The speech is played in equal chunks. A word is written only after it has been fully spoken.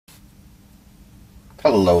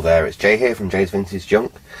Hello there, it's Jay here from Jay's Vintage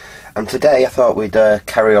Junk, and today I thought we'd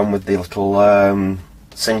carry on with the little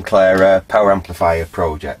Sinclair power amplifier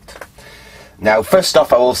project. Now, first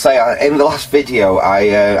off, I will say, in the last video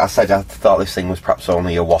I said I thought this thing was perhaps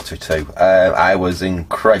only a watt or two. I was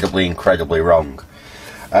incredibly wrong.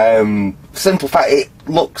 Simple fact, it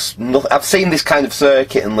looks nothing. I've seen this kind of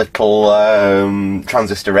circuit in little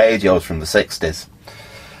transistor radios from the 60s,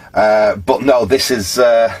 but no, this is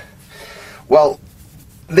well,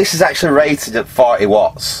 this is actually rated at 40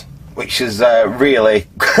 watts, which is really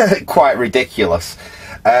quite ridiculous.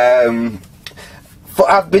 But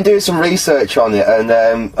I've been doing some research on it, and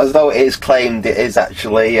although it is claimed it is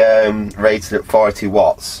actually rated at 40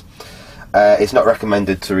 watts, it's not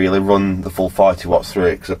recommended to really run the full 40 watts through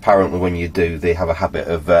it, because apparently when you do, they have a habit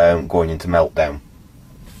of going into meltdown.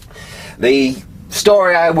 The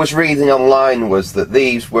story I was reading online was that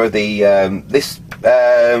these were the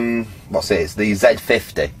the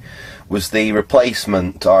Z50 was the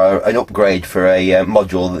replacement or an upgrade for a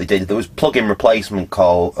module that they did. There was plug-in replacement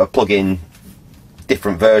called a plug-in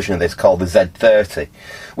different version of this called the Z30,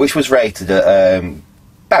 which was rated at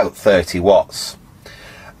about 30 watts,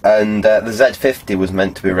 and the Z50 was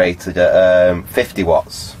meant to be rated at 50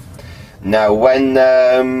 watts. Now, when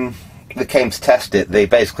they came to test it, they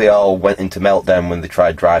basically all went into meltdown when they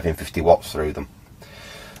tried driving 50 watts through them.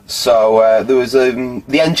 So there was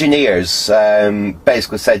the engineers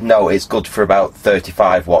basically said no, it's good for about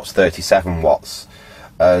 35 watts, 37 watts,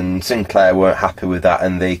 and Sinclair weren't happy with that,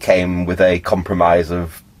 and they came with a compromise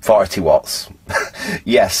of 40 watts.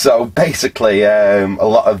 Yes, so basically a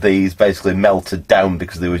lot of these basically melted down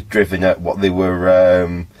because they were driven at what they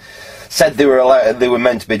were said they were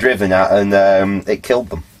meant to be driven at, and it killed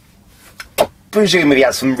them. Presumably they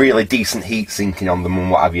had some really decent heat sinking on them and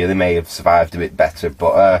what have you. They may have survived a bit better,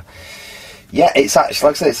 but yeah, it's actually,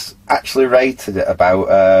 like I said, it's actually rated at about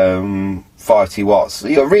 40 watts.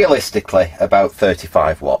 You know, realistically about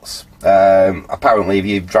 35 watts. Apparently, if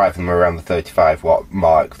you drive them around the 35 watt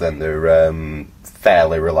mark, then they're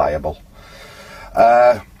fairly reliable.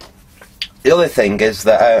 The other thing is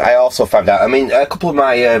that I also found out, I mean, a couple of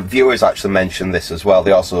my viewers actually mentioned this as well.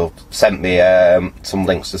 They also sent me some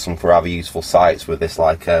links to some rather useful sites with this,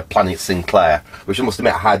 like Planet Sinclair, which I must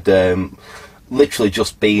admit I had literally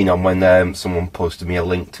just been on when someone posted me a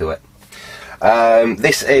link to it.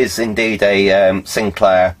 This is indeed a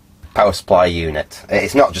Sinclair power supply unit.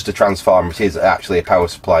 It's not just a transformer, it is actually a power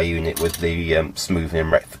supply unit with the smoothing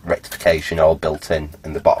and rectification all built in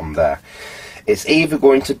the bottom there. It's either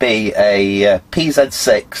going to be a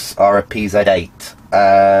PZ6 or a PZ8.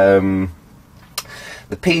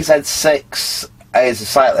 The PZ6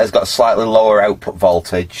 has got a slightly lower output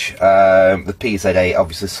voltage. The PZ8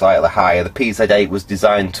 obviously slightly higher. The PZ8 was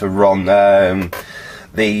designed to run the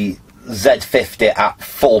Z50 at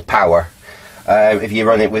full power. If you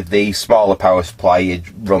run it with the smaller power supply,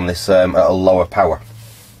 you'd run this at a lower power.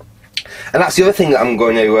 And that's the other thing that I'm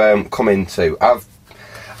going to come into.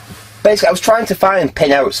 Basically, I was trying to find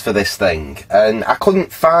pinouts for this thing, and I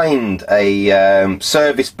couldn't find a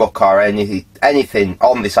service book or anything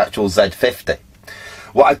on this actual Z50.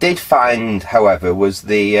 What I did find, however, was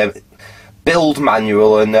the build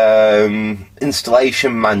manual and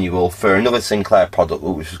installation manual for another Sinclair product,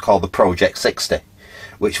 which was called the Project 60,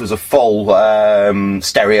 which was a full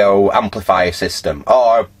stereo amplifier system,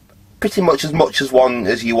 or pretty much as one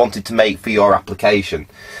as you wanted to make for your application.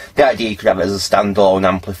 The idea, you could have it as a standalone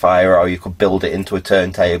amplifier, or you could build it into a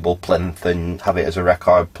turntable plinth and have it as a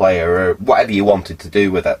record player, or whatever you wanted to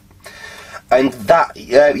do with it. And that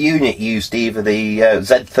unit used either the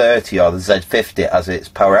Z30 or the Z50 as its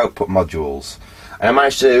power output modules. And I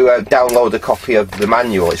managed to download a copy of the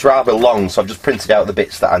manual. It's rather long, so I've just printed out the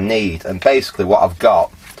bits that I need. And basically what I've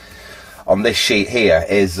got on this sheet here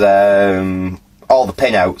is all the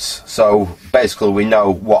pinouts. So basically we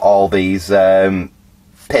know what all these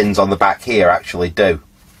pins on the back here actually do.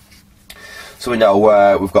 So we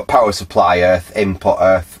know we've got power supply earth, input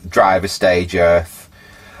earth, driver stage earth,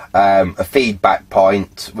 a feedback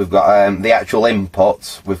point, we've got the actual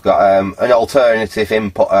input, we've got an alternative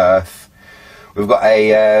input earth, we've got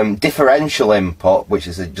a differential input, which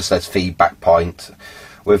is just says feedback point,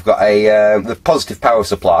 we've got the positive power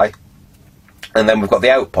supply, and then we've got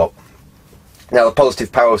the output. Now, the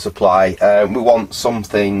positive power supply, we want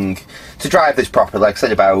something to drive this properly, like I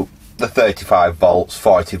said, about the 35 volts,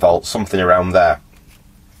 40 volts, something around there.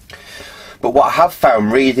 But what I have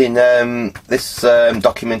found reading this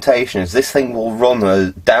documentation is this thing will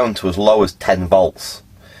run down to as low as 10 volts.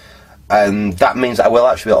 and that means I will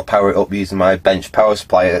actually be able to power it up using my bench power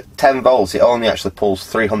supply. At 10 volts it only actually pulls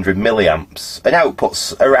 300 milliamps and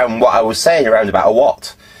outputs around what I was saying, around about a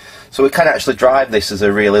watt. So we can actually drive this as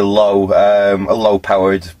a really low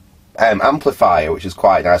powered amplifier, which is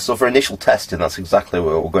quite nice. So for initial testing, that's exactly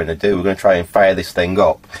what we're going to do. We're going to try and fire this thing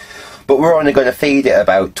up, but we're only going to feed it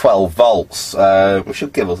about 12 volts, which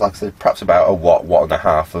should give us, like I said, perhaps about a watt and a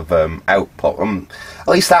half of output. At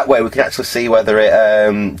least that way we can actually see whether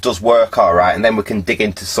it does work alright, and then we can dig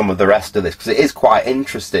into some of the rest of this, because it is quite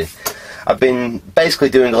interesting. I've been basically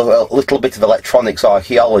doing a little bit of electronics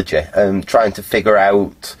archaeology and trying to figure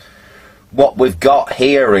out what we've got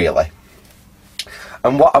here, really.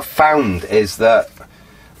 And what I've found is that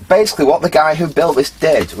basically what the guy who built this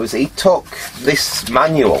did was he took this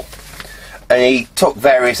manual and he took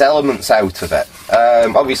various elements out of it.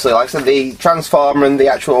 Obviously, like I said, the transformer and the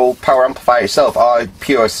actual power amplifier itself are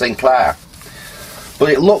pure Sinclair. But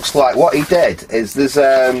it looks like what he did is there's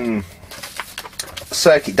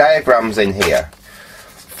circuit diagrams in here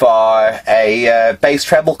for a bass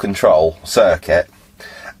treble control circuit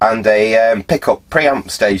and a pickup preamp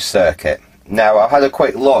stage circuit. Now, I've had a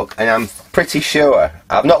quick look and I'm pretty sure,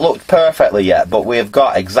 I've not looked perfectly yet, but we've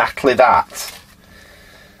got exactly that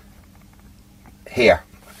here.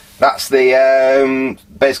 That's the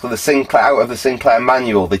basically the Sinclair, out of the Sinclair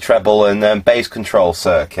manual, the treble and bass control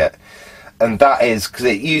circuit. And that is because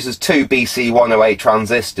it uses two BC108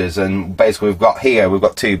 transistors, and basically we've got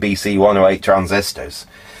two BC108 transistors.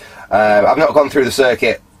 I've not gone through the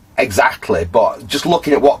circuit exactly, but just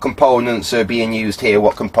looking at what components are being used here,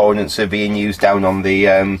 what components are being used down on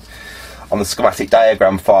the schematic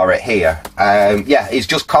diagram for it here. Yeah, he's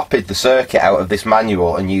just copied the circuit out of this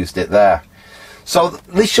manual and used it there. So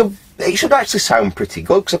it should actually sound pretty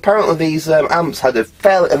good, because apparently these amps had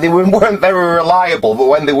they weren't very reliable, but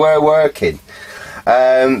when they were working,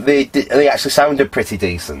 they actually sounded pretty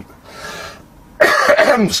decent.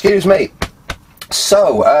 Excuse me.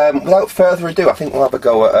 So, without further ado, I think we'll have a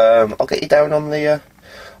go at, I'll get you down on the,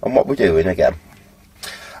 on what we're doing again.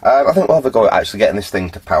 I think we'll have a go at actually getting this thing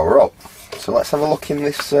to power up. So let's have a look in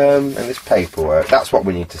this paperwork. That's what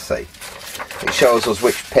we need to see. It shows us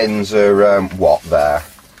which pins are what there,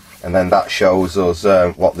 and then that shows us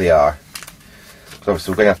what they are. So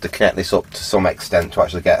obviously we're going to have to connect this up to some extent to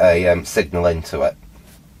actually get a signal into it.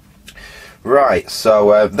 Right,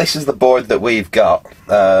 so this is the board that we've got.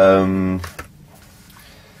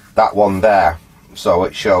 That one there, so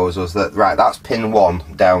it shows us that, right, that's pin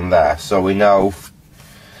 1 down there, so we know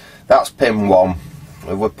that's pin 1.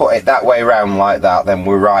 If we put it that way around like that, then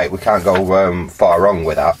we're right, we can't go far wrong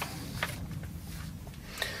with that.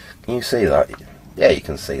 Can you see that? Yeah, you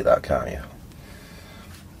can see that, can't you?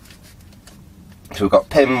 So we've got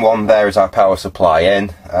pin 1 there as our power supply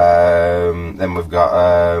in, then we've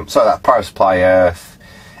got so that power supply earth,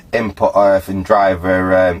 input earth and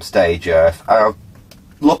driver stage earth.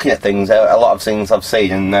 Looking at things, a lot of things I've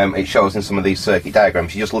seen, and it shows in some of these circuit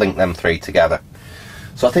diagrams, you just link them three together.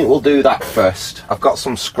 So I think we'll do that first. I've got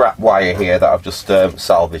some scrap wire here that I've just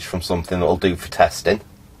salvaged from something that will do for testing.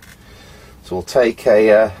 So we'll take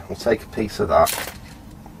a piece of that.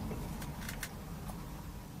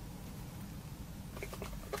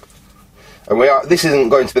 And this isn't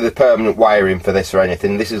going to be the permanent wiring for this or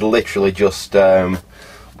anything. This is literally just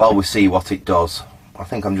while we see what it does. I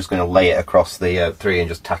think I'm just going to lay it across the three and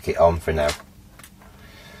just tack it on for now.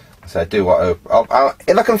 So I do what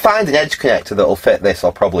if I can find an edge connector that'll fit this,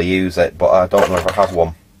 I'll probably use it, but I don't know if I have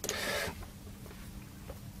one.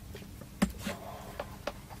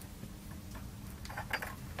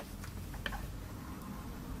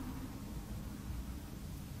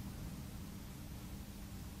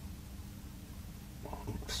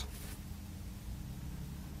 Oops.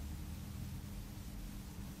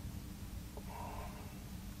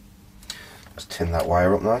 Just tin that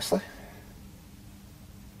wire up nicely.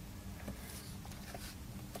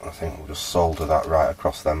 I think we'll just solder that right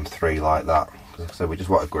across them three like that. So we just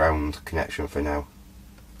want a ground connection for now.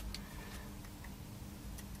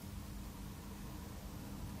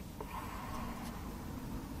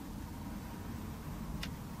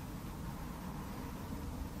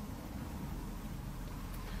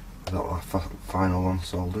 Is that my final one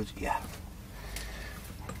soldered? Yeah.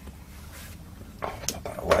 Put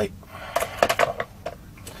that away.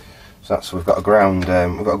 So that's, we've got a ground.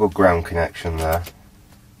 We've got a good ground connection there.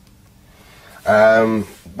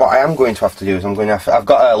 What I am going to have to do is I've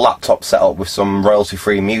got a laptop set up with some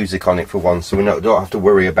royalty-free music on it for once, so we don't have to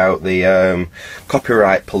worry about the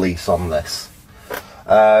copyright police on this.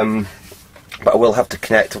 But I will have to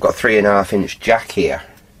connect. I've got a 3.5-inch jack here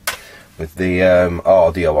with the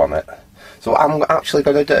audio on it. So what I'm actually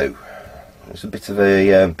going to do It's a bit of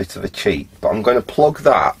a cheat, but I'm going to plug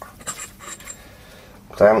that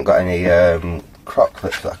because I haven't got any crop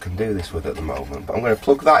clips that I can do this with at the moment. But I'm going to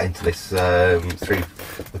plug that into this the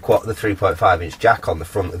 3.5 inch jack on the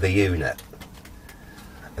front of the unit,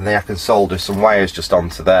 and then I can solder some wires just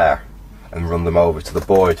onto there and run them over to the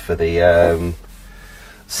board for the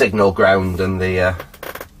signal ground and the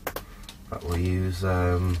that we'll use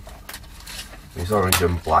orange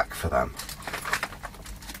and black for them.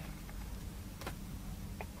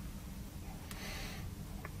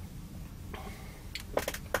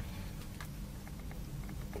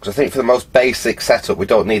 Because I think for the most basic setup we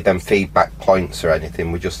don't need them feedback points or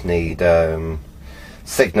anything, we just need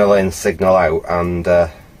signal in, signal out, and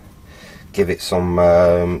give it some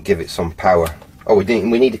power. Oh, we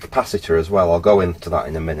need a capacitor as well. I'll go into that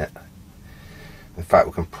in a minute. In fact,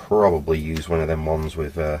 we can probably use one of them ones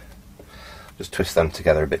with just twist them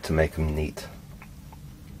together a bit to make them neat.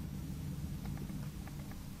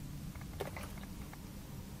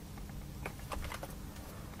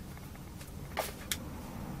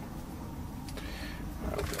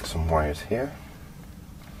 Some wires here.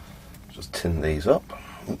 Just tin these up.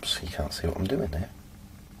 Oops, you can't see what I'm doing there.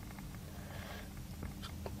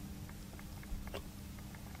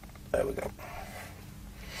 There we go.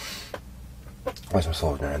 Where's my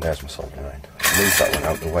soldering iron? There's my soldering iron. Move that one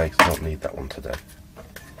out of the way because I don't need that one today.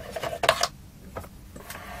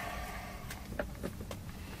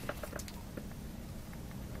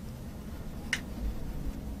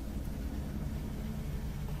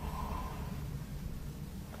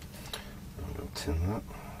 Tin that.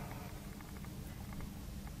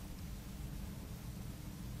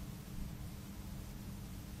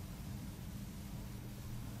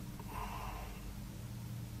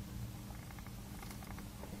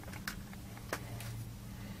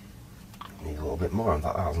 Need a little bit more on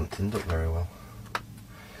that. That hasn't tinned up very well.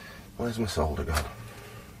 Where's my solder gone?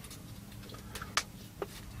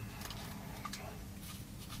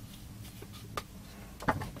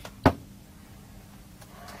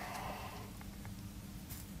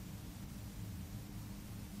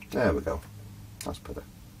 There we go. That's better.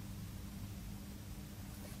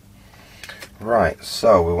 Right,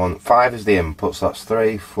 so we want 5 as the input, so that's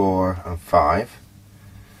 3, 4 and 5.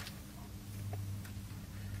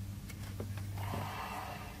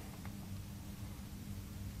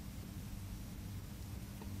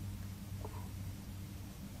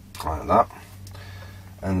 Like that.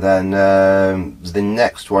 And then the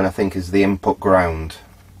next one I think is the input ground.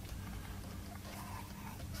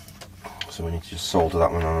 So we need to just solder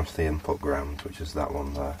that one onto the input ground, which is that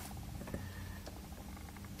one there.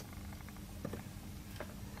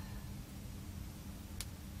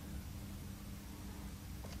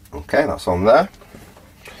 Okay, that's on there.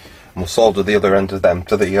 And we'll solder the other end of them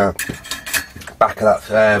to the back of that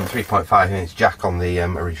 3.5 inch jack on the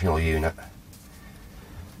original unit.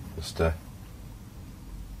 Just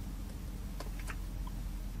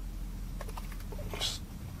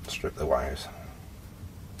strip the wires.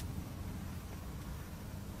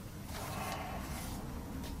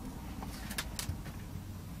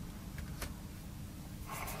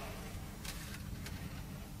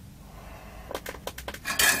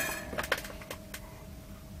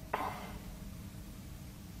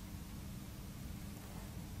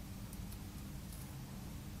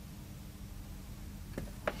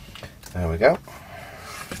 There we go.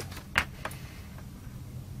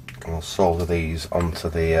 And we'll solder these onto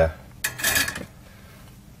the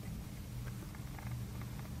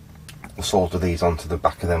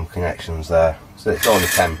back of them connections there. So it's only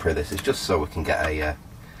temporary. This is just so we can get a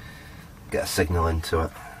signal into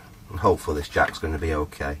it, and hopefully this jack's going to be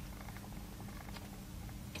okay.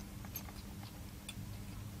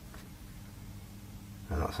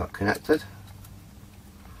 And that's that connected.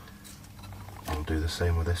 I'll do the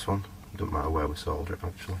same with this one. Doesn't matter where we solder it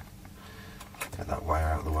actually. Get that wire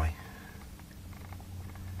out of the way.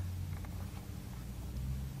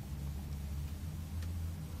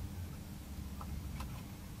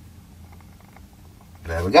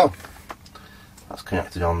 There we go. That's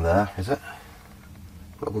connected on there, is it?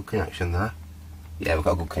 Got a good connection there. Yeah, we've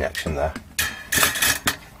got a good connection there.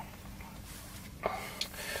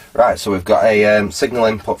 Right, so we've got a signal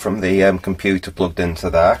input from the computer plugged into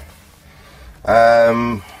there.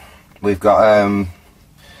 We've got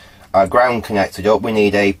our ground connected up. We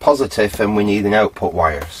need a positive and we need an output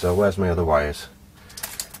wire. So where's my other wires?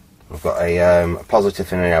 We've got a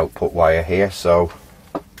positive and an output wire here. So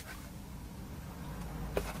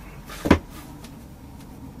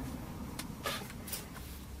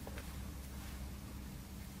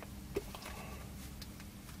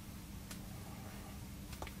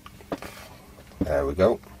there we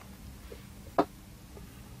go.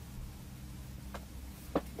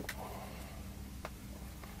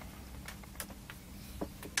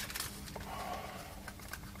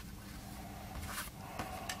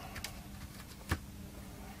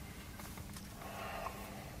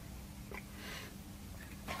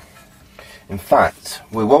 In fact,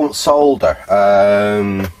 we won't solder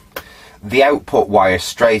the output wire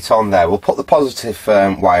straight on there. We'll put the positive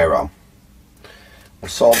wire on. We'll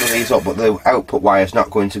solder these up, but the output wire is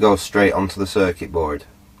not going to go straight onto the circuit board.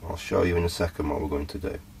 I'll show you in a second what we're going to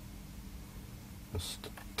do. Just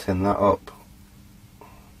tin that up.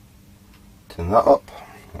 Tin that up.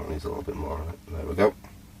 That needs a little bit more on it. There we go.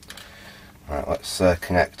 Right, let's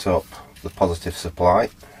connect up the positive supply.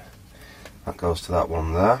 That goes to that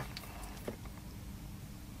one there.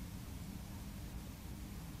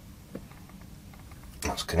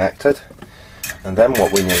 That's connected. And then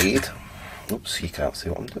what we need, oops, you can't see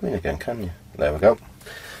what I'm doing again, can you? There we go.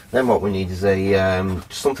 Then what we need is a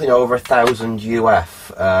something over 1000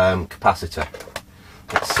 UF capacitor.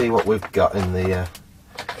 Let's see what we've got in the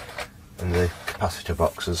capacitor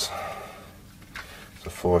boxes. So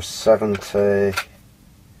 470.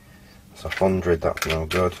 That's 100. That's no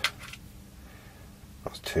good.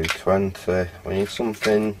 That's 220. We need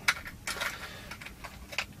something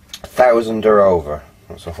 1000 or over.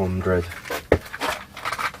 That's 100.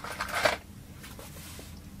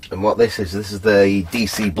 And what this is the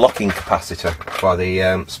DC blocking capacitor for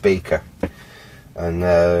the speaker,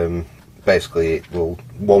 and basically it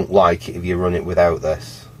won't like it if you run it without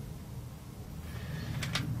this.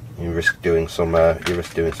 You risk doing some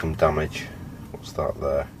damage. What's that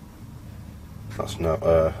there? That's not.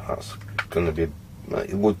 That's going to be.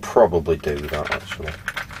 It would probably do that actually.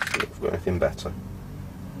 See if we've got anything better.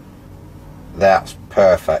 That's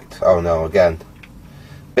perfect. Oh no, again.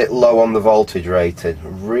 Bit low on the voltage rating.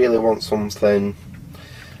 Really want something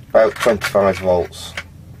about 25 volts,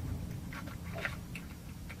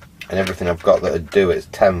 and everything I've got that would do it is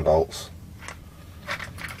 10 volts.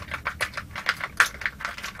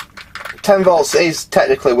 10 volts is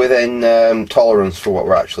technically within tolerance for what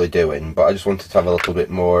we're actually doing, but I just wanted to have a little bit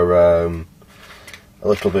more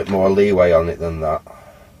leeway on it than that.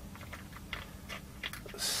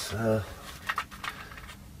 So,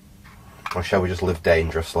 or shall we just live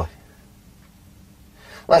dangerously?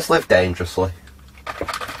 Let's live dangerously.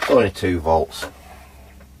 Only 2 volts.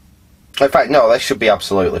 In fact, no, this should be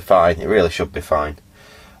absolutely fine. It really should be fine.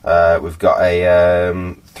 We've got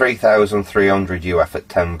a 3300 UF at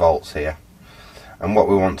 10 volts here. And what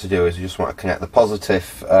we want to do is we just want to connect the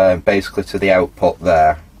positive basically to the output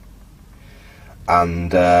there.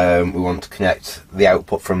 And we want to connect the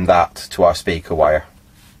output from that to our speaker wire.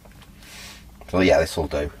 So yeah, this will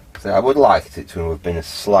do. So I would like it to have been a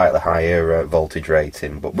slightly higher voltage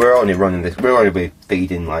rating, but we're only running this. We're only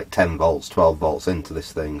feeding like 10 volts, 12 volts into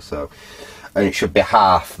this thing, so, and it should be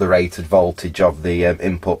half the rated voltage of the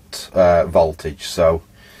input voltage. So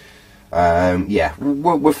yeah,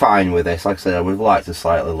 we're fine with this. Like I said, I would have liked a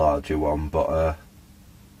slightly larger one, but I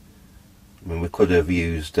mean, we could have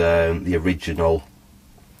used the original.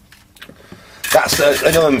 That's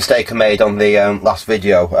another mistake I made on the last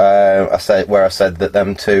video. I said that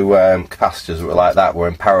them two capacitors that were like that were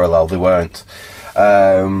in parallel. They weren't.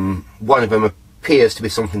 One of them appears to be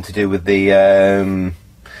something to do with the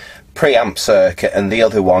preamp circuit, and the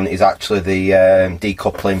other one is actually the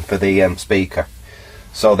decoupling for the speaker.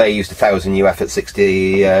 So they used 1000 UF at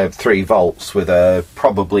 63 volts with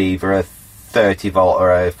probably either a 30 volt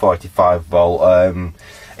or a 45 volt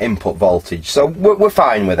input voltage. So we're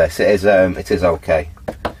fine with this. It is okay,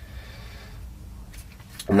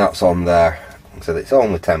 and that's on there. So it's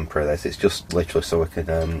only temporary. This, it's just literally so we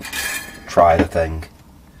can try the thing.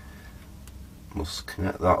 We'll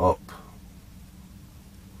connect that up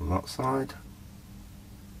on that side.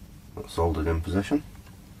 That's soldered in position.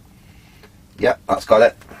 Yep, that's got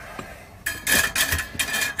it.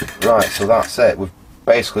 Right, so that's it. We've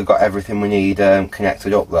basically got everything we need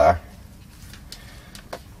connected up there.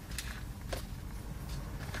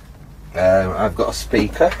 I've got a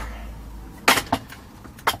speaker. I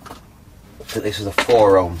think this is a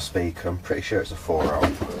 4 ohm speaker. I'm pretty sure it's a 4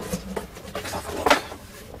 ohm. Let's have a look.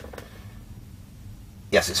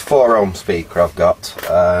 Yes, it's 4 ohm speaker I've got.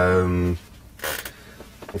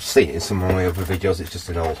 I've seen it in some of my other videos. It's just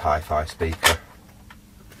an old hi-fi speaker.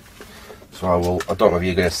 So I don't know if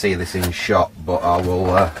you're going to see this in shot, but I will,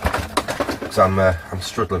 because I'm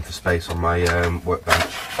struggling for space on my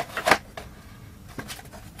workbench.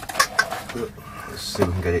 Let's see if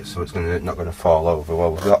we can get it so it's not going to fall over.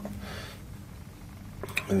 Well, we've got,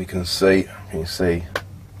 if you can see,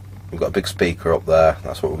 we've got a big speaker up there.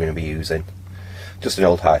 That's what we're going to be using. Just an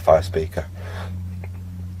old hi-fi speaker.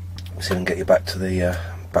 Let's see if we can get you back to the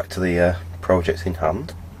project in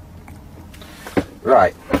hand.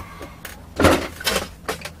 Right.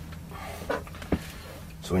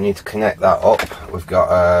 So we need to connect that up. We've got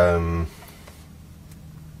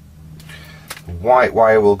white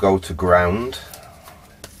wire will go to ground,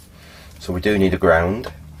 so we do need a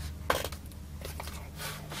ground.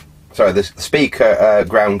 Sorry, the speaker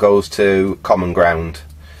ground goes to common ground,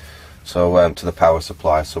 so to the power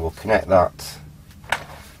supply. So we'll connect that.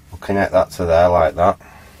 We'll connect that to there like that.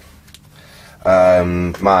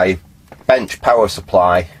 My bench power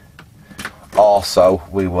supply also,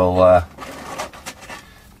 we will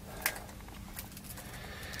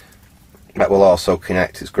that will also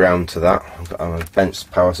connect its ground to that. I've got a bench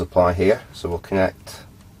power supply here, so we'll connect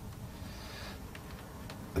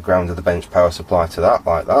the ground of the bench power supply to that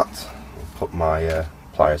like that. I'll put my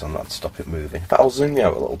pliers on that to stop it moving. But I'll zoom you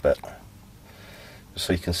out a little bit just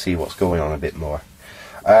so you can see what's going on a bit more.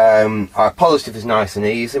 Our positive is nice and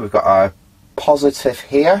easy. We've got our positive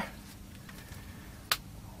here,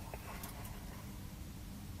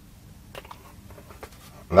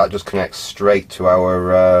 and that just connects straight to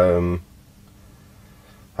our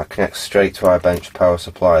bench power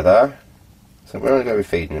supply there. So we're only going to be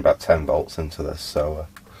feeding about 10 volts into this, so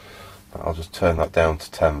I'll just turn that down to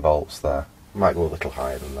 10 volts there. Might go a little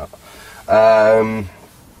higher than that.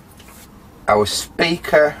 Our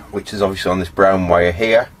speaker, which is obviously on this brown wire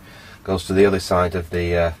here, goes to the other side of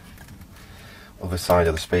the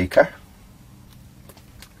speaker,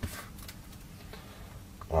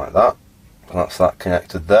 like that. And that's that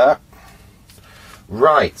connected there.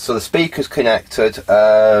 Right, so the speaker's connected.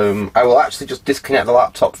 I will actually just disconnect the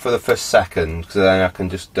laptop for the first second, because then I can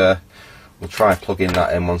just we'll try plugging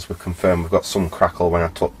that in once we've confirmed we've got some crackle when I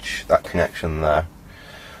touch that connection there.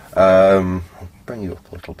 I'll bring you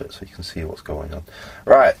up a little bit so you can see what's going on.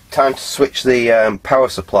 Right, time to switch the power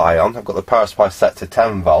supply on. I've got the power supply set to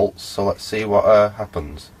 10 volts, so let's see what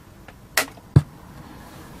happens.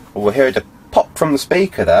 Well, we heard a pop from the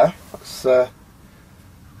speaker there. Let's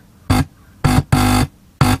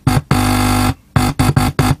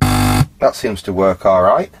that seems to work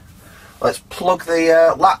alright. Let's plug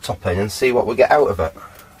the laptop in and see what we get out of it.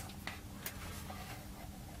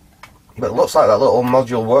 But it looks like that little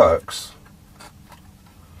module works.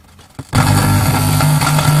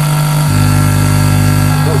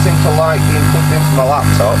 Don't seem to like being plugged into my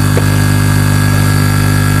laptop.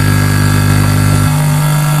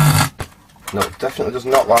 No, it definitely does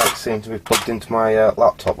not seem to be plugged into my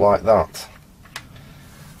laptop like that.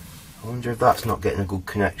 I wonder if that's not getting a good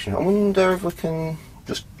connection. I wonder if we can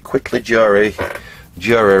just quickly jury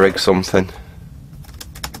rig something.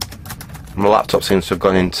 My laptop seems to have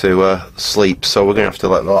gone into sleep, so we're going to have to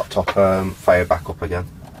let the laptop fire back up again,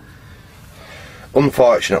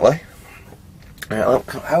 unfortunately.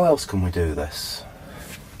 How else can we do this?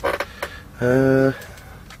 Let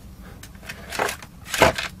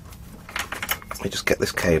me just get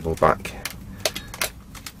this cable back.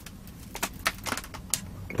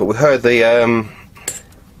 But we heard the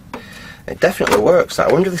it definitely works. I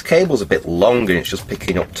wonder if this cable's a bit long and it's just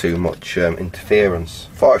picking up too much interference.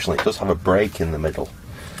 Fortunately, it does have a break in the middle,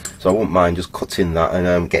 so I wouldn't mind just cutting that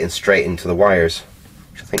and getting straight into the wires,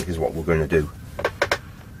 which I think is what we're going to do.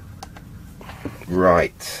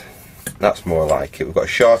 Right, that's more like it. We've got a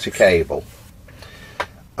shorter cable,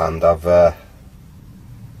 and I'm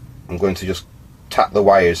going to just tap the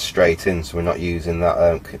wires straight in, so we're not using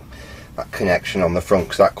that that connection on the front,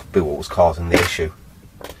 because that could be what was causing the issue.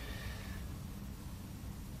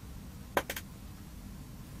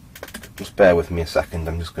 Just bear with me a second,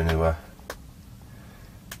 I'm just going to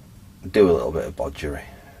do a little bit of bodgery.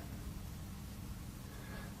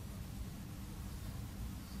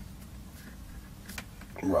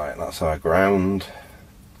 Right, that's our ground.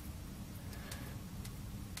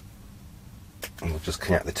 And we'll just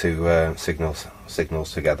connect the two signals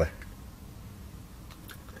together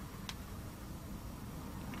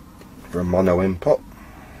for a mono input.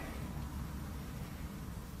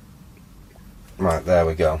 Right, there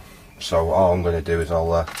we go. So all I'm going to do is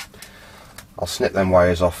I'll snip them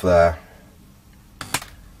wires off there,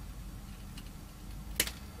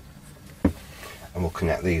 and we'll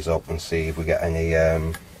connect these up and see if we get any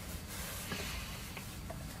anything.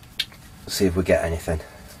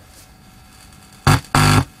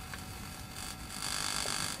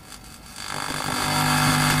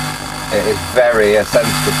 It is very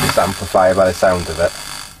sensitive, this amplifier, by the sound of it.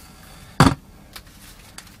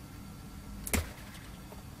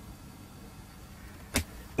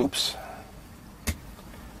 Oops.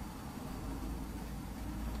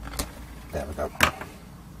 There we go.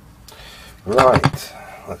 Right,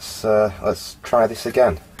 let's try this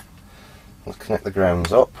again. Let's connect the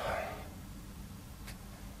grounds up.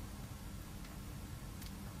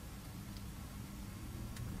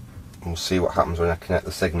 We'll see what happens when I connect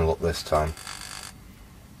the signal up this time.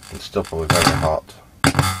 It's still probably very hot.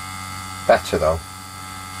 Better though.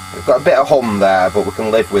 We've got a bit of hum there, but we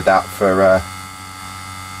can live with that for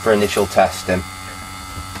initial testing.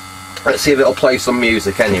 Let's see if it'll play some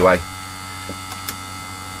music anyway.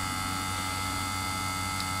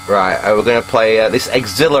 Right, we're going to play this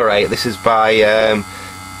Exhilarate. This is by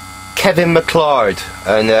MacLeod,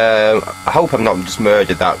 and I hope I've not just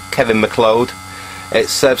murdered that. MacLeod.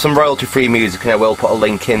 It's some royalty-free music, and I will put a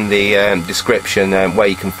link in the description where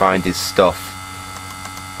you can find his stuff.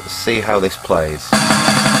 Let's see how this plays. It's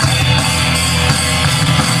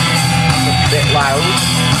a bit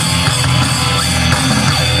loud.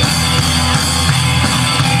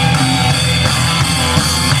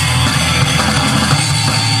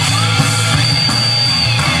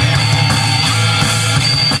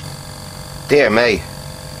 Dear me,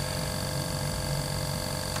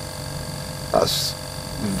 that's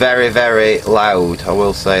very, very loud, I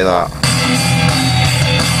will say that.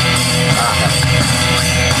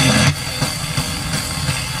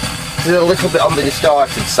 It's a little bit on the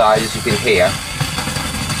distorted side, as you can hear.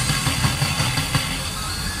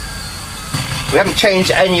 We haven't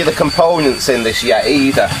changed any of the components in this yet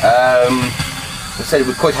either. I said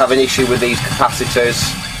we could have an issue with these capacitors,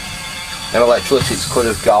 and electrolytics could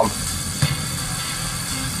have gone.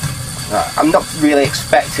 I'm not really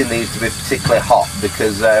expecting these to be particularly hot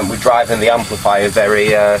because we're driving the amplifier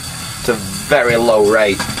to very low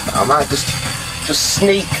rate. I might just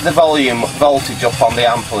sneak the voltage up on the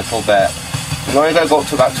amp a little bit. I'm only going to go up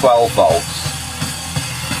to about 12 volts.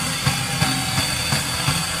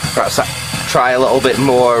 Perhaps try a little bit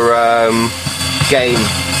more gain.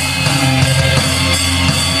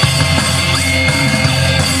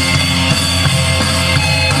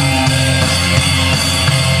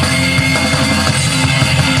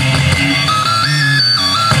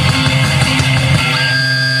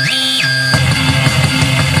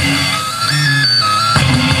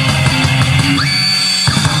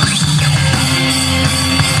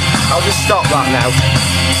 Stop that now,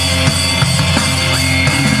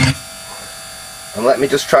 and let me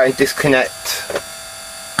just try and disconnect.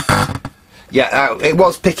 Yeah, it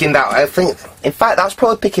was picking that. I think, in fact, that's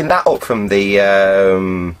probably picking that up from the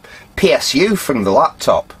PSU from the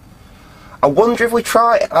laptop. I wonder if we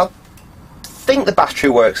try. I think the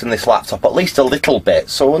battery works in this laptop at least a little bit,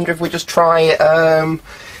 so I wonder if we just try if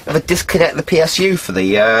I disconnect the PSU for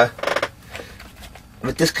the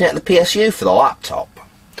laptop.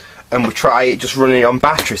 And we try it just running on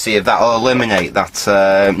battery, see if that'll eliminate that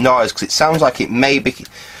noise, because it sounds like it may be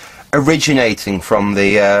originating from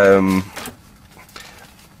the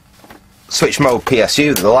switch mode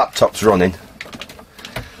PSU that the laptop's running.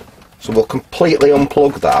 So we'll completely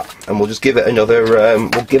unplug that, and we'll just give it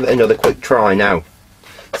another quick try now,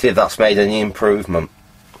 see if that's made any improvement.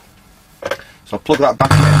 So I'll plug that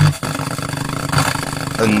back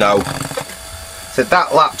in, and no. So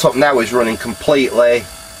that laptop now is running completely.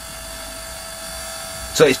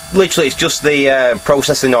 So it's just the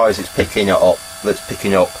processor noise that's picking it up.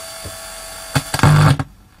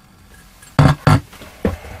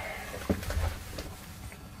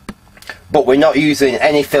 But we're not using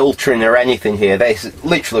any filtering or anything here.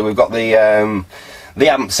 Literally, we've got the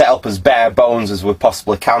amp set up as bare bones as we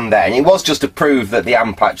possibly can there, and it was just to prove that the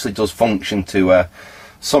amp actually does function to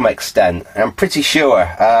some extent. And I'm pretty sure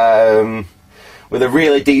with a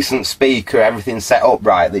really decent speaker, everything set up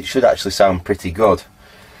right, it should actually sound pretty good.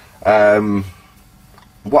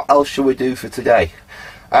 What else shall we do for today?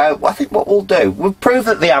 I think what we'll do, we'll prove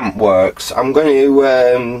that the amp works. I'm going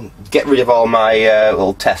to get rid of all my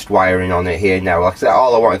little test wiring on it here now. Like I said,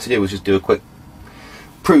 all I wanted to do was just do a quick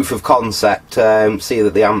proof of concept, see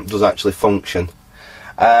that the amp does actually function.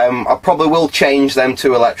 I probably will change them to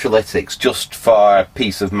electrolytics just for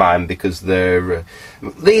peace of mind, because they're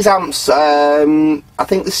these amps, I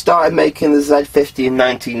think they started making the Z50 in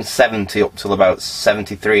 1970 up till about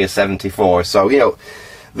 73 or 74, so you know,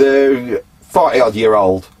 they're 40 odd year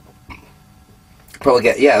old. Probably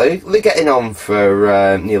they're getting on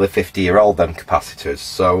for nearly 50-year-old, them capacitors,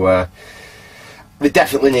 so they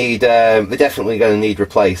definitely going to need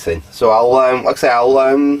replacing. So I'll like I say,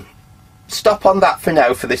 I'll stop on that for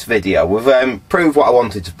now for this video. We've proved what I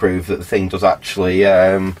wanted to prove, that the thing does actually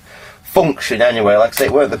function anyway. Like I say,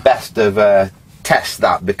 it weren't the best of tests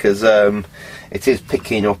that, because it is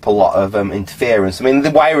picking up a lot of interference. I mean,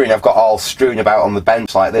 the wiring I've got all strewn about on the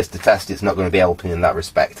bench like this to test, it's not going to be helping in that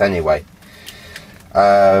respect anyway.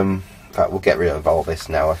 We'll get rid of all this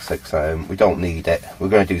now. We don't need it. We're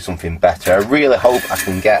going to do something better. I really hope I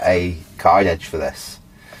can get a card edge for this,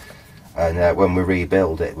 and when we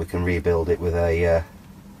rebuild it, we can rebuild it with a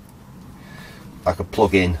like a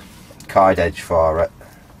plug-in card edge for it.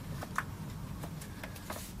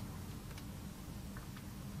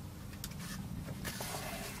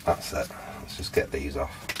 That's it. Let's just get these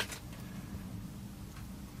off.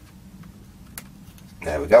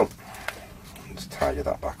 There we go. Let's tidy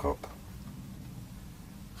that back up.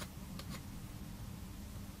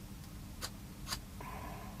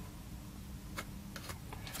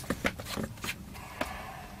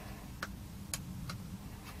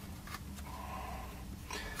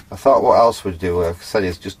 I thought what else we'd do, like I said,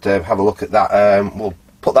 is just have a look at that. We'll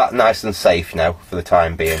put that nice and safe now for the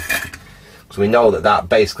time being, because we know that that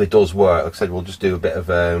basically does work. Like I said, we'll just do a bit of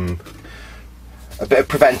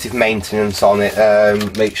preventive maintenance on it,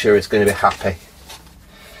 make sure it's going to be happy.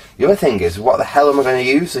 The other thing is, what the hell am I going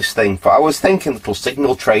to use this thing for? I was thinking a little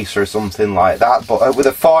signal tracer or something like that, but with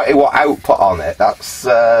a 40 watt output on it, that's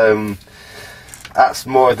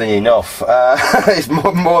more than enough. It's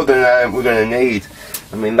more than we're going to need.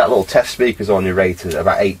 I mean, that little test speaker's only rated at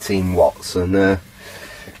about 18 watts, and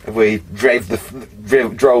if we drove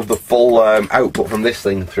the full output from this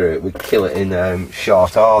thing through it, we'd kill it in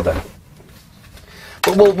short order.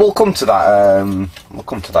 But we'll come to that. We'll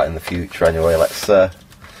come to that in the future anyway. Let's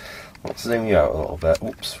zoom you out a little bit.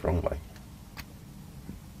 Oops, wrong way.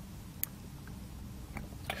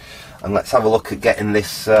 And let's have a look at getting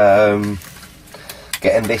this out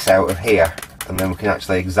of here, and then we can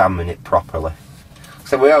actually examine it properly.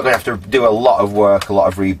 So we are going to have to do a lot of work, a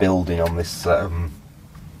lot of rebuilding on this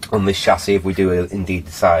chassis if we do indeed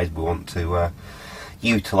decide we want to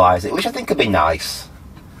utilise it, which I think would be nice.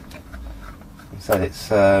 I said it's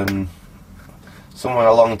someone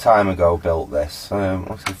a long time ago built this. For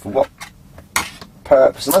what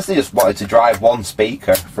purpose? Unless they just wanted to drive one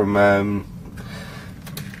speaker from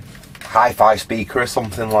hi-fi speaker or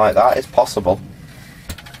something like that, it's possible.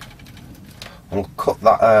 We'll cut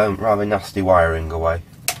that rather nasty wiring away.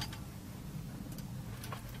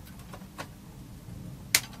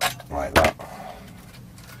 Like that.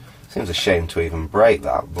 Seems a shame to even break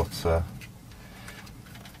that, but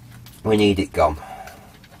we need it gone.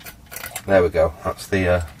 There we go. That's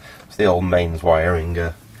the old mains wiring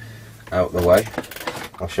out the way.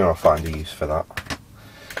 I'm sure I'll find a use for that.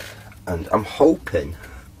 And I'm hoping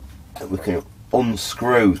that we can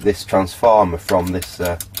unscrew this transformer from this.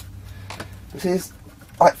 There's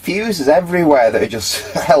like fuses everywhere that are just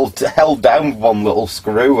held down with one little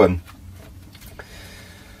screw, and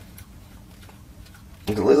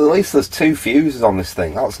at least there's 2 fuses on this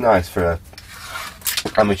thing. That's nice for a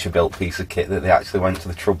amateur built piece of kit that they actually went to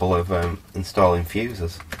the trouble of installing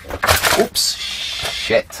fuses. Oops,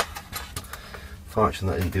 shit.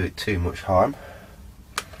 Fortunately, I didn't do it too much harm.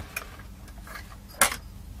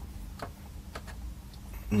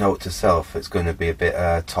 Note to self, it's going to be a bit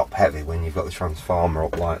top heavy when you've got the transformer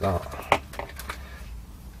up like that.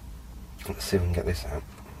 Let's see if we can get this out.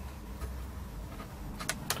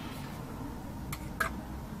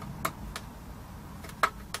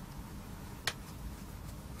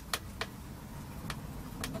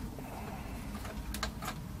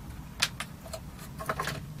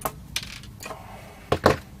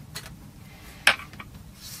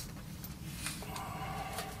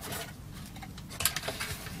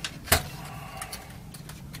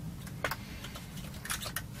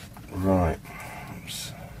 Right.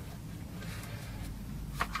 Oops.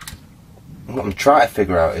 What I'm trying to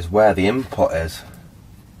figure out is where the input is.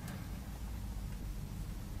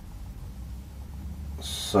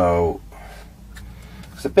 So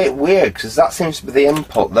it's a bit weird because that seems to be the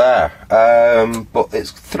input there, but it's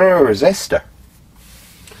through a resistor.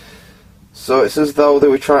 So it's as though they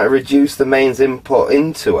were trying to reduce the mains input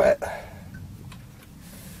into it.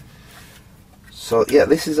 So yeah,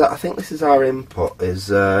 this is, I think this is our input. Is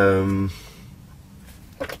well,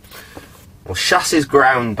 chassis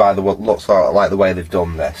ground by the what looks like the way they've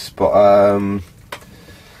done this, but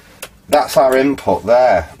that's our input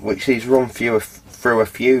there, which is run through a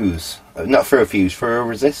fuse, not through a fuse, through a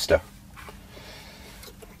resistor.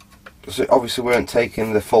 So obviously we weren't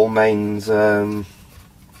taking the full mains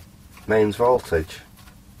voltage.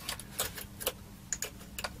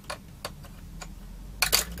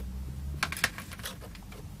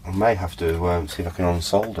 I may have to see if I can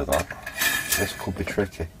unsolder that. This could be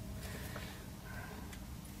tricky.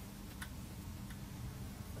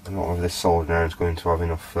 I don't know if this soldering iron is going to have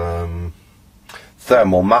enough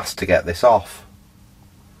thermal mass to get this off.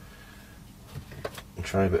 And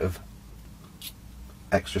try a bit of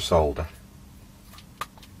extra solder.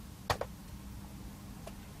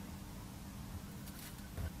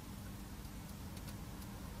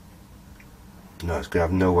 No, it's going to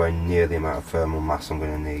have nowhere near the amount of thermal mass I'm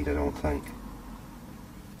going to need, I don't think.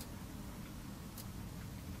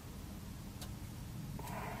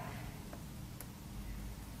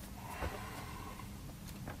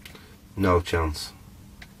 No chance.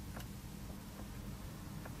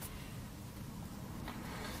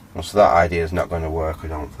 Well, so that idea is not going to work, I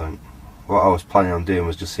don't think. What I was planning on doing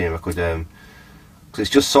was just seeing if I could, because it's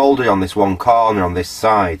just soldered on this one corner on this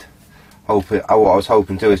side. What I was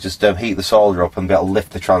hoping to do is just heat the solder up and be able to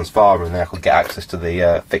lift the transformer, and then I could get access to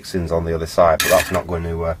the fixings on the other side. But that's not going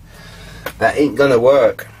to. That ain't going to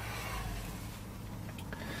work.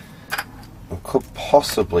 I could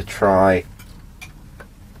possibly try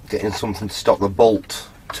getting something to stop the bolt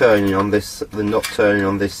turning on this, the nut turning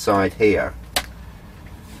on this side here,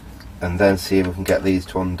 and then see if we can get these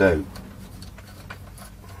to undo.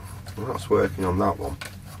 Well, that's working on that one.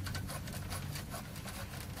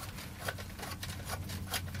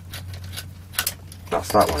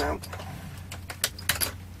 That's that one out.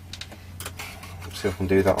 Let's see if I can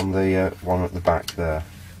do that on the one at the back there.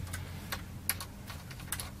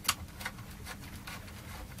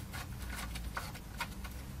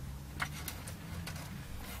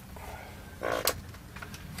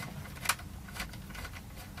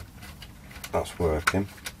 That's working.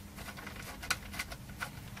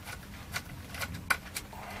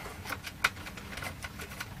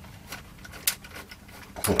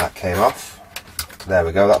 I think that came off. There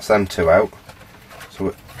we go, that's them two out. So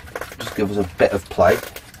it just give us a bit of play. I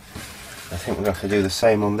think we're going to have to do the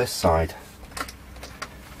same on this side.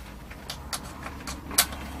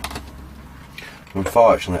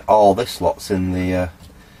 Unfortunately, all this lot's in the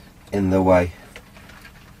way.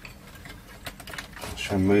 Let's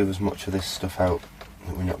try and move as much of this stuff out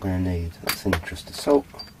that we're not going to need. That's interesting. So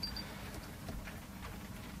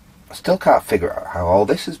I still can't figure out how all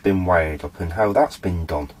this has been wired up and how that's been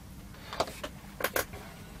done.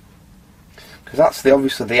 Because that's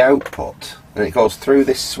obviously the output, and it goes through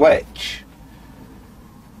this switch.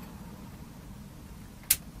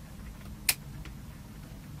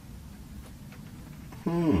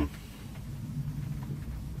 So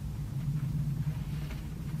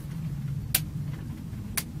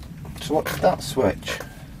what's that switch?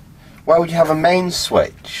 Why would you have a main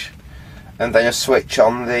switch and then a switch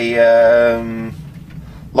on the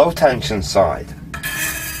low tension side?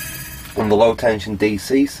 On the low tension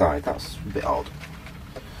DC side, that's a bit odd.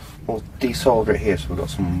 We'll desolder it here so we've got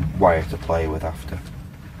some wire to play with after.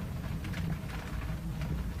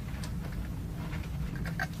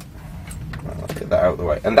 Right, let's get that out of the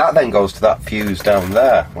way. And that then goes to that fuse down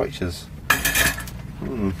there, which is...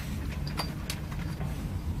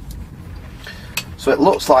 So it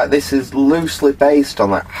looks like this is loosely based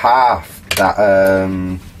on like half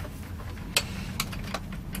that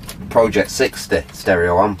Project 60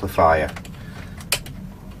 stereo amplifier.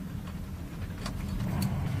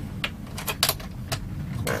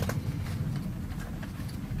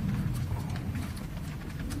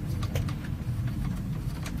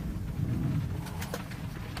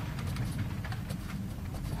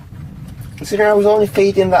 Considering I was only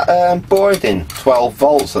feeding that board in 12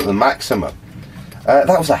 volts at the maximum, that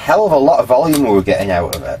was a hell of a lot of volume we were getting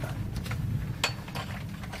out of it.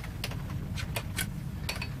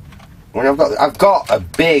 When I've got a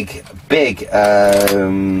big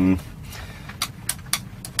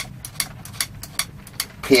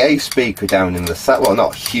PA speaker down in the set. Well,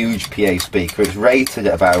 not a huge PA speaker. It's rated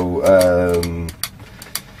at about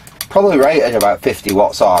probably rated about 50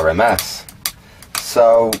 watts RMS.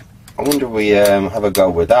 So I wonder if we have a go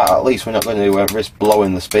with that. At least we're not going to risk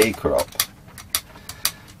blowing the speaker up.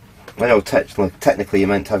 I know technically you're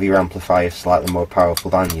meant to have your amplifier slightly more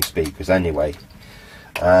powerful than your speakers anyway.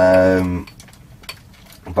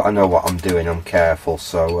 But I know what I'm doing, I'm careful,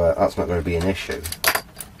 so that's not going to be an issue.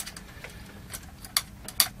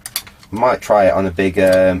 I might try it on a big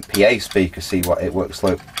PA speaker, see what it works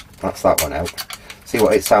like. That's that one out. See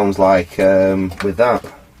what it sounds like with that.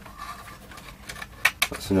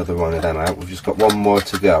 That's another one of them out. We've just got one more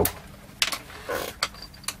to go.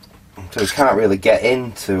 So we can't really get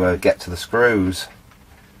in to get to the screws.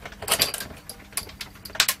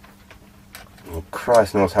 Well,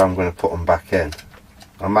 Christ knows how I'm going to put them back in.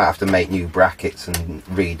 I might have to make new brackets and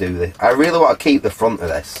redo this. I really want to keep the front of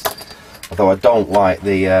this, although I don't like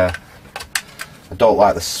the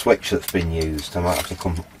switch that's been used. I might have to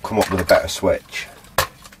come up with a better switch.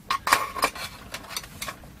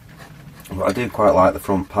 But I do quite like the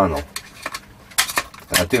front panel.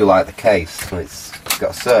 And I do like the case. It's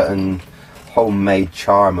got a certain homemade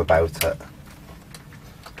charm about it.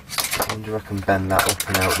 I wonder if I can bend that up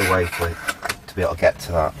and out of the way for it to be able to get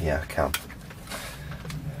to that. Yeah, I can.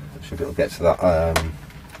 I should be able to get to that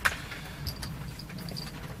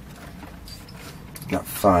that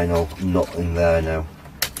final nut in there now.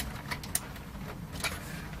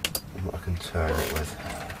 And what I can turn it with.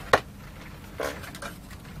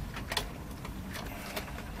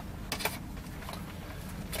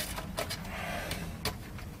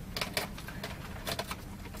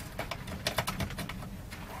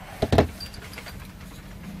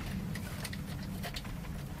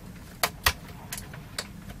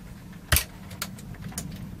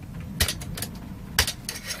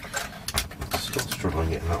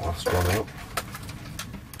 struggling getting that last one out.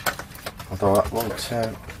 Although that won't.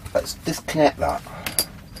 Let's disconnect that.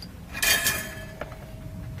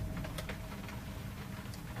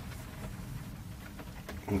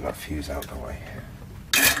 Get that fuse out of the way.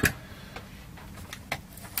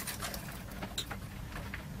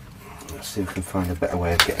 Let's see if we can find a better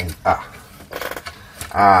way of getting.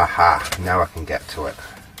 Aha! Now I can get to it.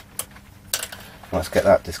 Let's get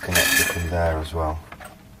that disconnected from there as well.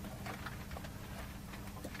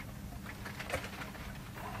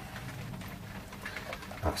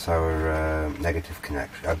 That's our negative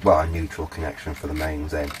connection, well, our neutral connection for the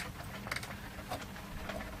mains in.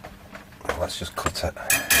 Well, let's just cut it.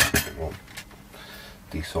 It won't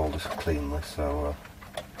desolder cleanly, so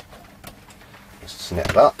let's snip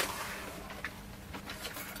that.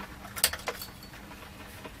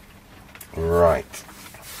 Right.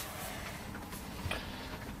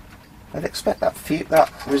 I'd expect that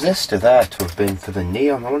resistor there to have been for the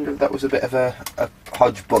neon. I wonder if that was a bit of a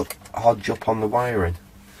hodge up on the wiring.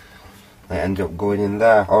 They ended up going in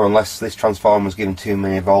there, or unless this transformer was giving too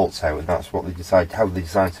many volts out, and that's what they decided, how they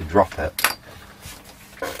decided to drop it.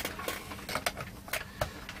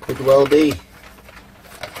 Could well be.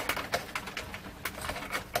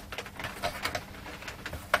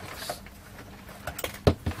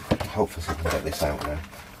 Hopefully I can get this out now.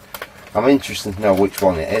 I'm interested to know which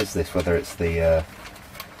one it is, whether it's the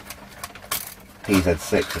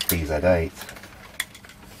PZ6 or PZ8.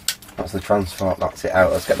 That's the transformer, that's it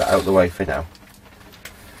out. Let's get that out of the way for now.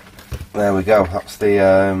 There we go, that's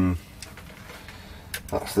the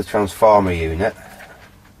transformer unit.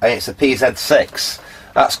 And it's a PZ6.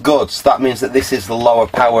 That's good, so that means that this is the lower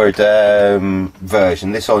powered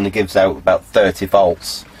version. This only gives out about 30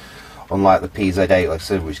 volts. Unlike the PZ8, like I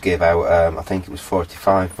said, which gave out, I think it was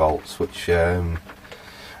 45 volts, which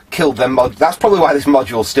killed them. That's probably why this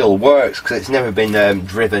module still works, because it's never been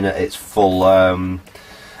driven at its full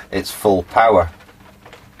power.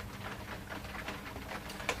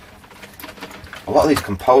 A lot of these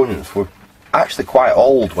components were actually quite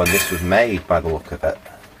old when this was made, by the look of it.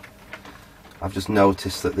 I've just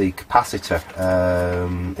noticed that the capacitor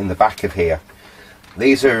in the back of here,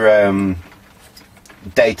 these are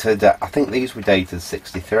dated, I think these were dated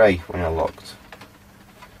 63 when I looked.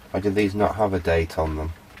 Or did these not have a date on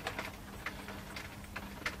them?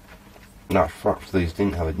 No, perhaps these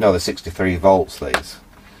didn't have it. No, they're 63 volts, these.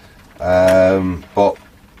 But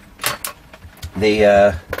the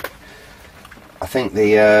I think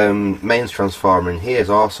the mains transformer in here is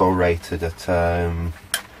also rated at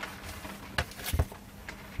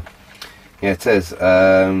yeah, it is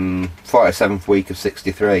 47th week of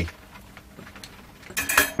 63.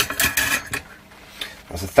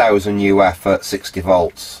 That's 1000 UF at 60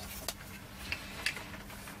 volts.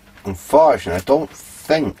 Unfortunately, I don't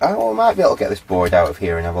think. Oh, I might be able to get this board out of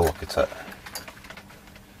here and have a look at it.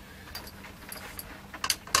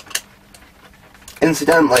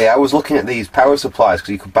 Incidentally, I was looking at these power supplies,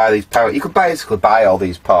 because you could buy these you could basically buy all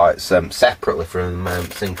these parts separately from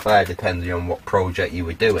Sinclair, depending on what project you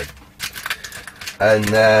were doing.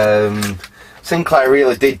 And Sinclair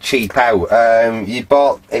really did cheap out. You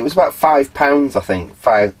bought, it was about £5, I think,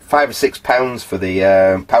 five or £6 for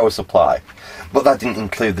the power supply, but that didn't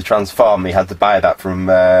include the transformer. You had to buy that from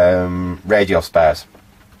Radio Spares.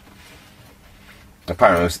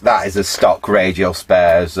 Apparently that is a stock Radio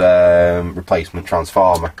Spares replacement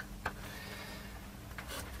transformer.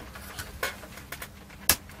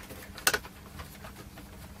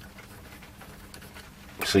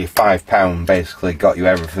 So your £5 basically got you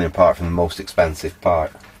everything apart from the most expensive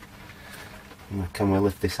part. Can we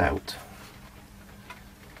lift this out?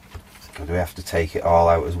 Or do we have to take it all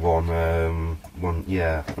out as one?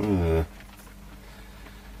 Yeah. I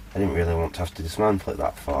didn't really want to have to dismantle it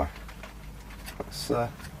that far. Let's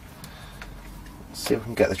see if we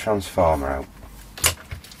can get the transformer out.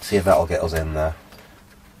 See if that'll get us in there.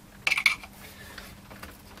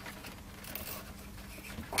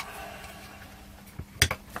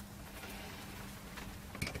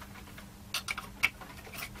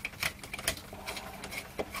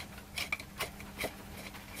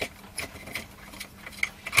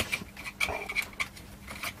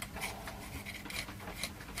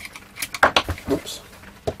 Oops.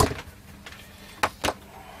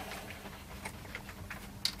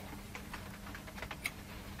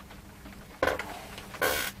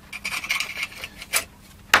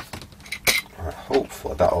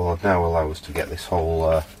 Hopefully that'll now allow us to get this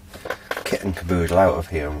whole kit and caboodle out of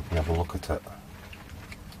here and we can have a look at it.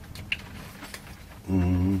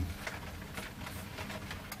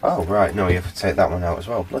 Oh right, no, you have to take that one out as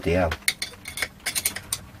well. Bloody hell.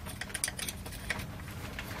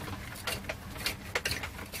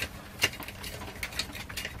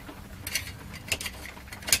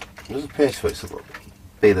 does appear to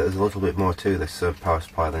be that there's a little bit more to this power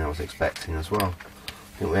supply than I was expecting as well.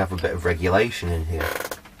 I think we have a bit of regulation in here.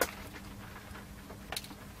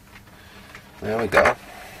 There we go.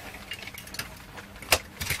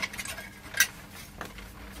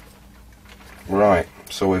 Right,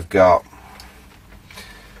 so we've got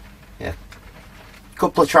a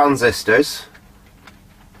couple of transistors.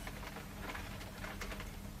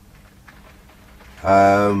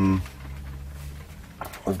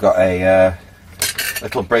 We've got a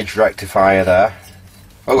little bridge rectifier there.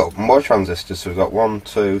 I've got more transistors, so we've got 1,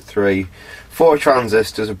 2, 3, 4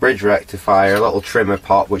 transistors, a bridge rectifier, a little trimmer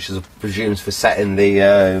pot which is presumed for setting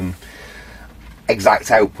the exact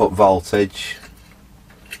output voltage,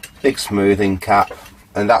 big smoothing cap,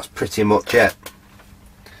 and that's pretty much it.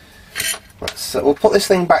 We'll put this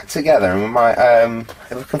thing back together, and we might,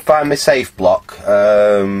 if we can find my safe block,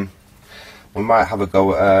 we might have a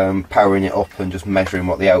go at powering it up and just measuring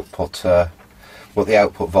what the output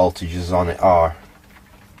voltages on it are.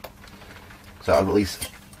 So that'll at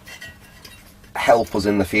least help us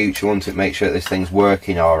in the future, won't it? Make sure that this thing's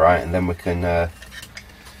working all right, and then we can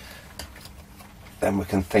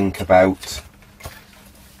think about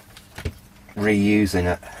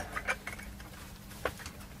reusing it.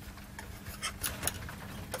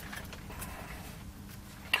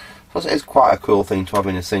 Plus, it is quite a cool thing to have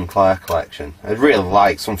in a Sinclair collection. I'd really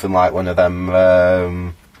like something like one of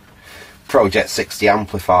them Project 60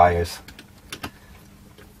 amplifiers.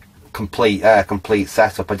 Complete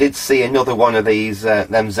setup. I did see another one of these them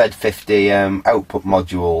Z50 output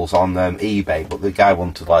modules on eBay, but the guy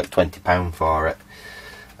wanted like £20 for it,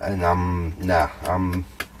 and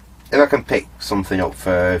if I can pick something up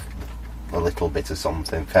for a little bit of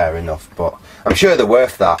something, fair enough. But I'm sure they're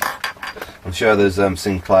worth that. I'm sure there's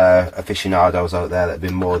Sinclair aficionados out there that'd be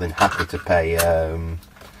more than happy to pay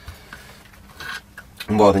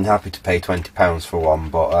 £20 for one,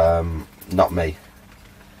 but not me.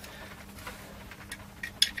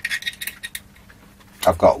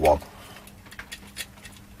 I've got one.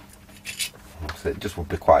 So it just would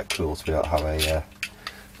be quite cool to be able to have a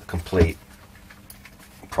complete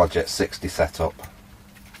Project 60 setup.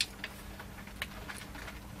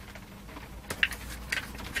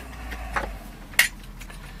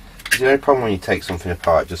 The only problem when you take something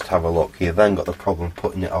apart, just have a look, you've then got the problem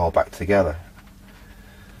putting it all back together.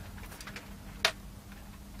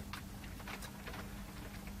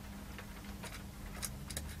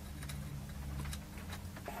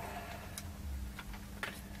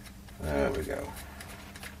 There we go.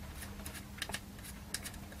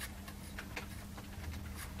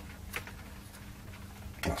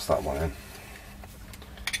 That's that one in.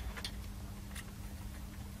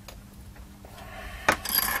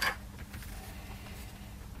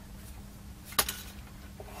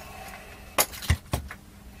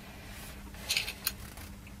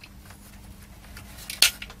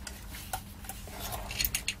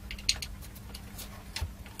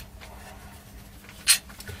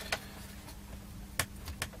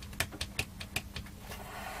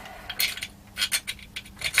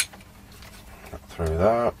 Through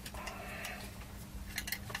that.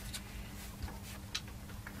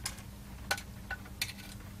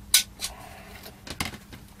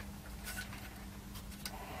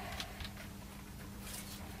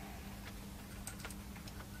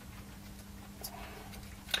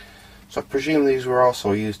 So I presume these were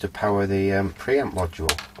also used to power the preamp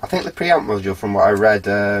module. I think the preamp module, from what I read,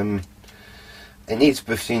 it needs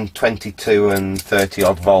between 22 and 30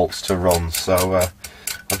 odd volts to run, so I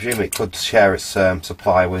presume it could share its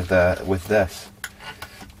supply with this.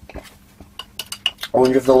 I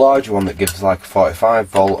wonder if the larger one that gives like a 45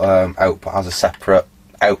 volt output has a separate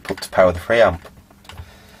output to power the preamp.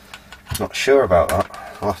 Not sure about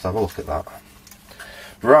that. I'll have to have a look at that.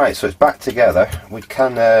 Right, so it's back together. We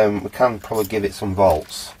can probably give it some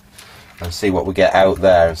volts and see what we get out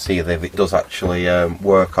there, and see if it does actually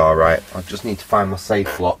work all right. I just need to find my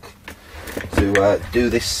safe lock to do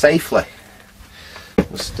this safely.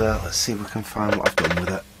 Just let's see if we can find what I've done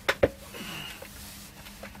with it.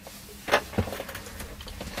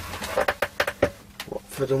 What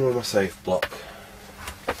have I done with my safe block?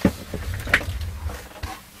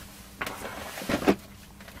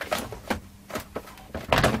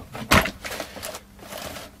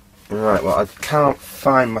 Right, well I can't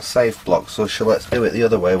find my safe block, so let's do it the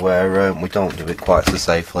other way, where we don't do it quite so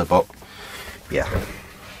safely, but yeah.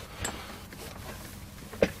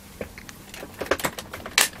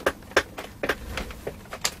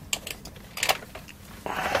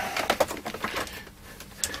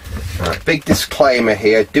 Right, big disclaimer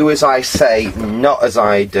here, do as I say, not as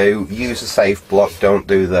I do. Use a safe block, don't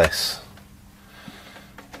do this.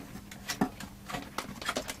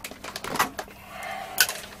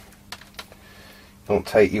 don't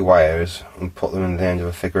take your wires and put them in the end of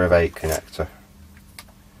a figure of 8 connector.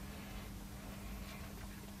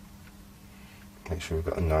 Make sure we've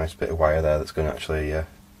got a nice bit of wire there that's going to actually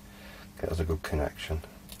get us a good connection,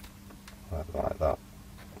 like that.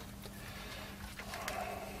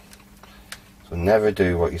 So never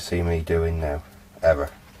do what you see me doing now, ever,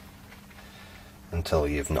 until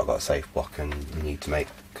you've not got a safe block and you need to make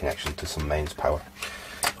connection to some mains power.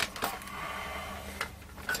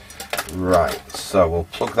 Right, so we'll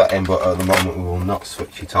plug that in, but at the moment we will not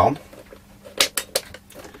switch it on.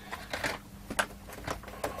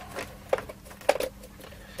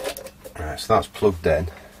 Right, so that's plugged in,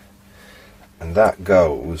 and that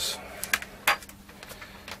goes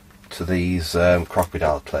to these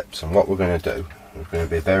crocodile clips. And what we're going to do, we're going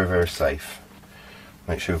to be very, very safe.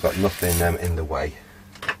 Make sure we've got nothing in the way.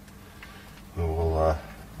 We will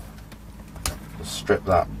strip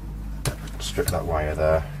that wire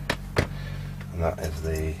there, and that is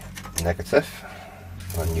the negative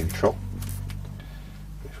and neutral,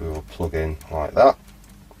 which we will plug in like that.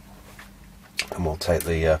 And we'll take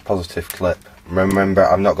the positive clip. Remember,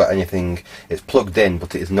 I've not got anything, it's plugged in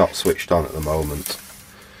but it is not switched on at the moment.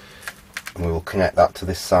 And we will connect that to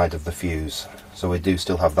this side of the fuse. So we do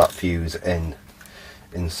still have that fuse in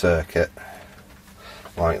circuit,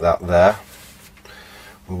 like that there.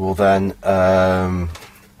 We will then, I've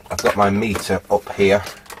got my meter up here.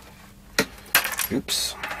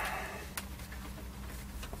 Oops.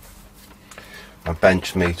 My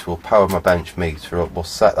bench meter, we'll power my bench meter up, we'll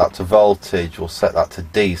set that to voltage, we'll set that to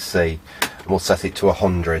DC, and we'll set it to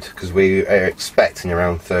 100 because we are expecting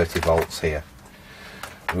around 30 volts here.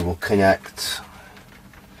 We will connect,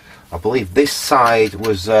 I believe this side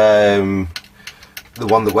was the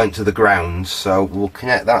one that went to the ground, so we'll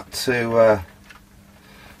connect that to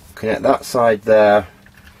connect that side there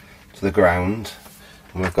to the ground,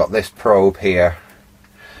 and we've got this probe here,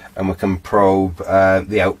 and we can probe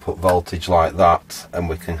the output voltage like that, and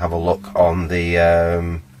we can have a look on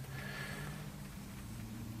the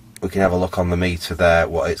meter there,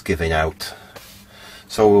 what it's giving out.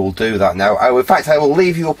 So we will do that now. In fact, I will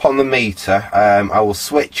leave you up on the meter. I will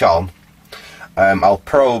switch on. I'll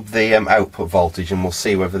probe the output voltage, and we'll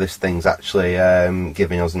see whether this thing's actually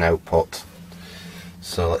giving us an output.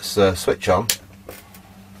 So let's switch on.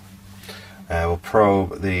 We'll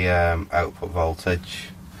probe the output voltage,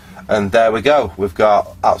 and there we go. We've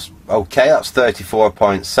got, that's okay, that's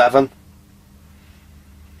 34.7.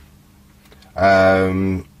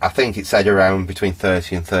 I think it said around between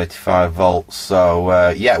 30 and 35 volts, so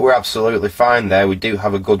yeah, we're absolutely fine there. We do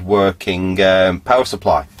have a good working power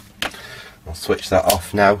supply. I'll switch that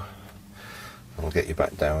off now. I'll get you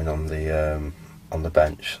back down on the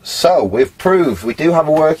bench. So we've proved we do have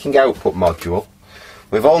a working output module.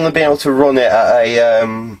 We've only been able to run it at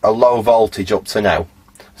a low voltage up to now.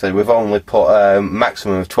 So we've only put a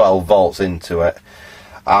maximum of 12 volts into it,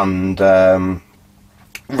 and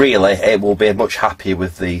really it will be much happier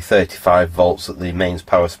with the 35 volts that the mains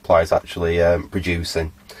power supply is actually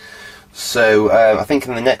producing. So I think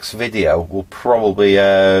in the next video we'll probably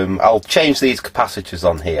I'll change these capacitors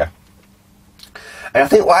on here, and I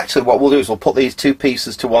think what we'll do is we'll put these two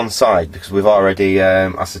pieces to one side because we've already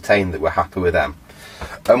ascertained that we're happy with them,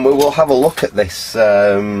 and we will have a look at this.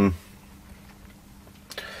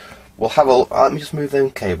 We'll have a, let me just move them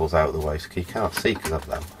cables out of the way so you can't see because of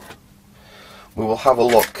them. We will have a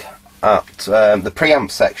look at the preamp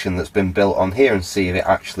section that's been built on here and see if it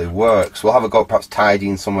actually works. We'll have a go at perhaps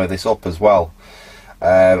tidying some of this up as well,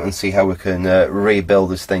 and see how we can rebuild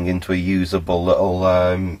this thing into a usable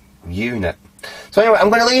little unit. So anyway, I'm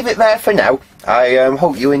going to leave it there for now. I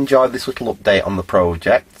hope you enjoyed this little update on the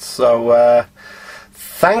project. So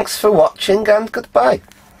thanks for watching and goodbye.